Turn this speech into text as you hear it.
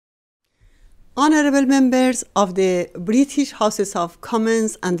Honorable members of the British Houses of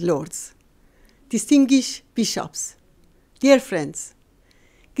Commons and Lords, distinguished bishops, dear friends,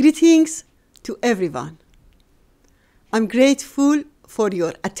 greetings to everyone. I'm grateful for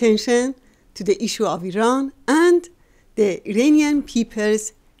your attention to the issue of Iran and the Iranian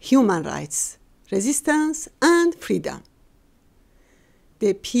people's human rights, resistance, and freedom.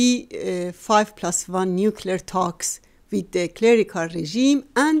 The P5+1 nuclear talks with the clerical regime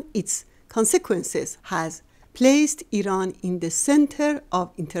and its consequences has placed Iran in the center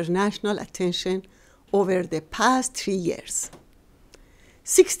of international attention over the past 3 years.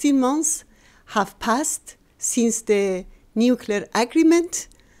 16 months have passed since the nuclear agreement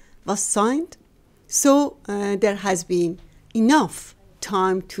was signed, so there has been enough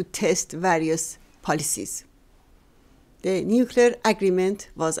time to test various policies. The nuclear agreement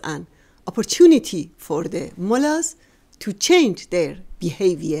was an opportunity for the mullahs to change their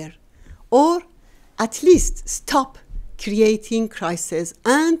behavior, or at least stop creating crisis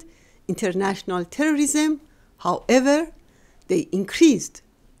and international terrorism. However, they increased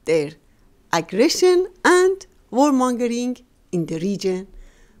their aggression and warmongering in the region,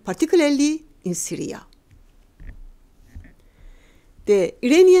 particularly in Syria. The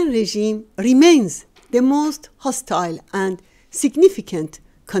Iranian regime remains the most hostile and significant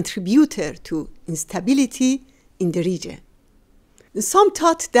contributor to instability in the region. Some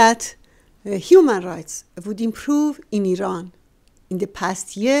thought that human rights would improve in Iran in the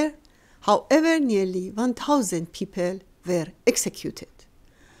past year. However, nearly 1,000 people were executed.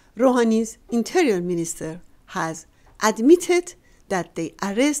 Rouhani's interior minister has admitted that they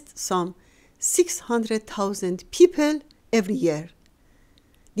arrest some 600,000 people every year.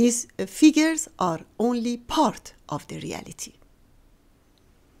 These figures are only part of the reality.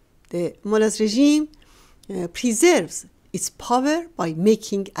 The mullahs regime preserves its power by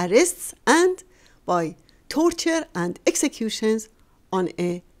making arrests and by torture and executions on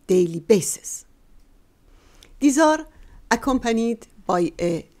a daily basis. These are accompanied by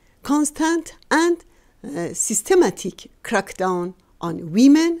a constant and systematic crackdown on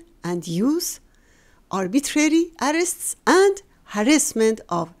women and youth, arbitrary arrests and harassment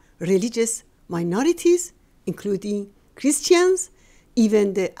of religious minorities, including Christians,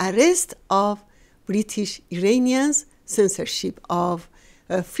 even the arrest of British Iranians, censorship of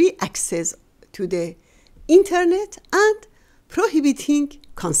free access to the internet, and prohibiting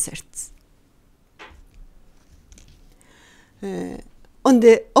concerts. On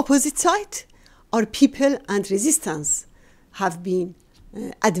the opposite side, our people and resistance have been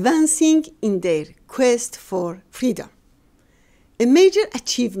advancing in their quest for freedom. A major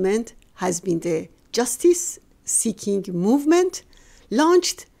achievement has been the justice-seeking movement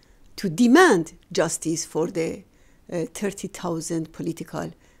launched to demand justice for the 30,000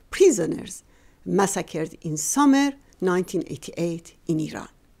 political prisoners massacred in summer 1988 in Iran.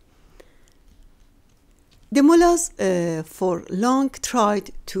 The mullahs for long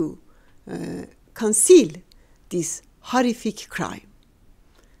tried to conceal this horrific crime.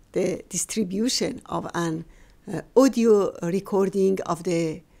 The distribution of an audio recording of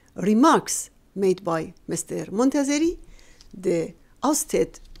the remarks made by Mr. Montazeri, the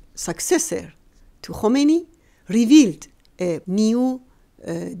ousted successor to Khomeini, revealed a new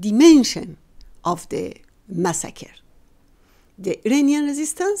dimension of the massacre. The Iranian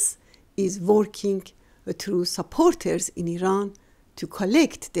resistance is working through supporters in Iran to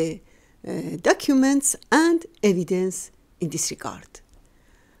collect the documents and evidence in this regard.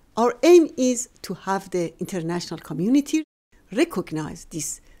 Our aim is to have the international community recognize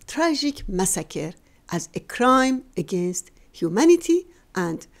this tragic massacre as a crime against humanity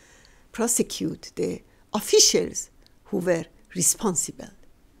and prosecute the officials who were responsible.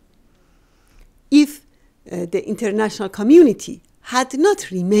 If the international community had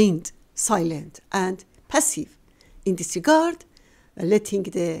not remained silent and passive in this regard, letting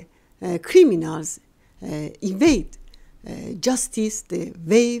the criminals evade justice, the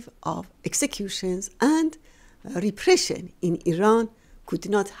wave of executions and repression in Iran could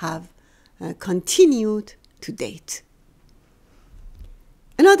not have continued to date.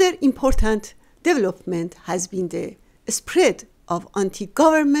 Another important development has been the spread of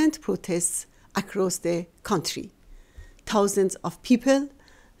anti-government protests across the country. Thousands of people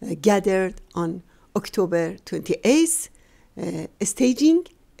gathered on October 28th, staging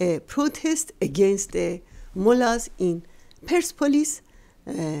a protest against the mullahs in Persepolis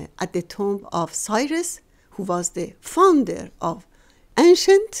at the tomb of Cyrus, who was the founder of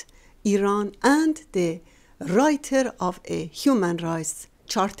ancient Iran and the writer of a human rights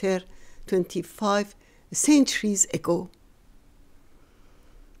charter 25 centuries ago.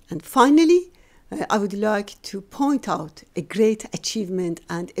 And finally, I would like to point out a great achievement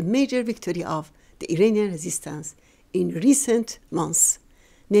and a major victory of the Iranian resistance in recent months,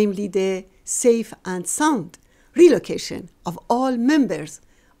 namely the safe and sound relocation of all members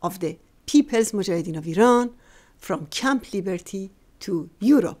of the People's Mujahideen of Iran from Camp Liberty to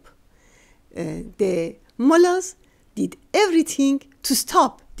Europe. The mullahs did everything to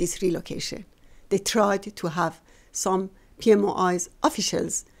stop this relocation. They tried to have some PMOI's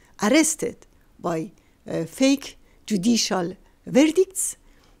officials arrested by fake judicial verdicts.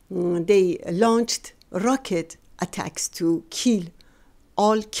 They launched rocket attacks to kill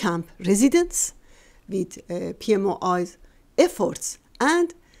all camp residents. With PMOI's efforts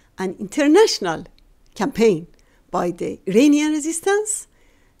and an international campaign by the Iranian resistance,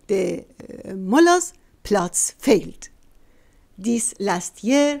 the mullahs' plots failed. This last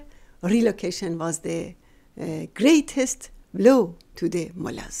year, relocation was the greatest blow to the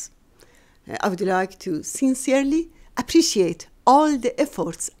mullahs. I would like to sincerely appreciate all the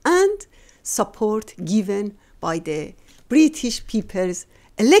efforts and support given by the British people's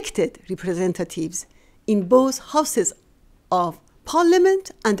elected representatives in both houses of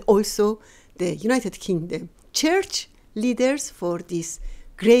parliament and also the United Kingdom church leaders for this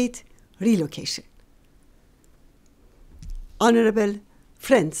great relocation. Honorable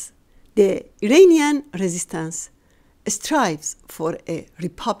friends, the Iranian resistance strives for a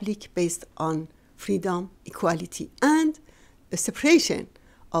republic based on freedom, equality, and a separation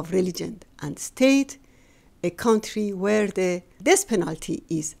of religion and state, a country where the death penalty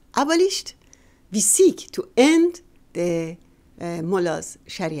is abolished. We seek to end the mullahs'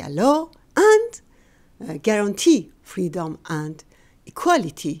 Sharia law and guarantee freedom and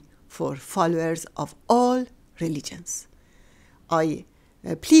equality for followers of all religions. I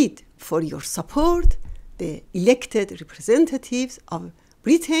plead for your support, the elected representatives of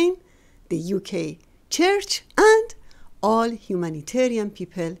Britain, the UK Church, and all humanitarian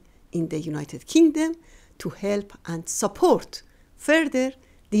people in the United Kingdom to help and support further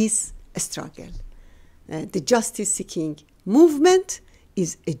this struggle. The justice-seeking movement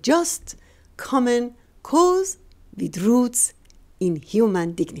is a just, common cause with roots in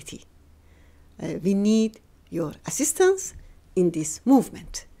human dignity. We need your assistance in this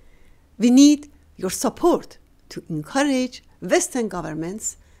movement. We need your support to encourage Western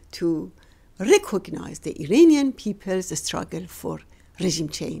governments to recognize the Iranian people's struggle for regime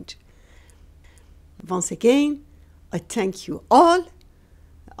change. Once again, I thank you all.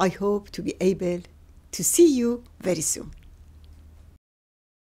 I hope to be able to see you very soon.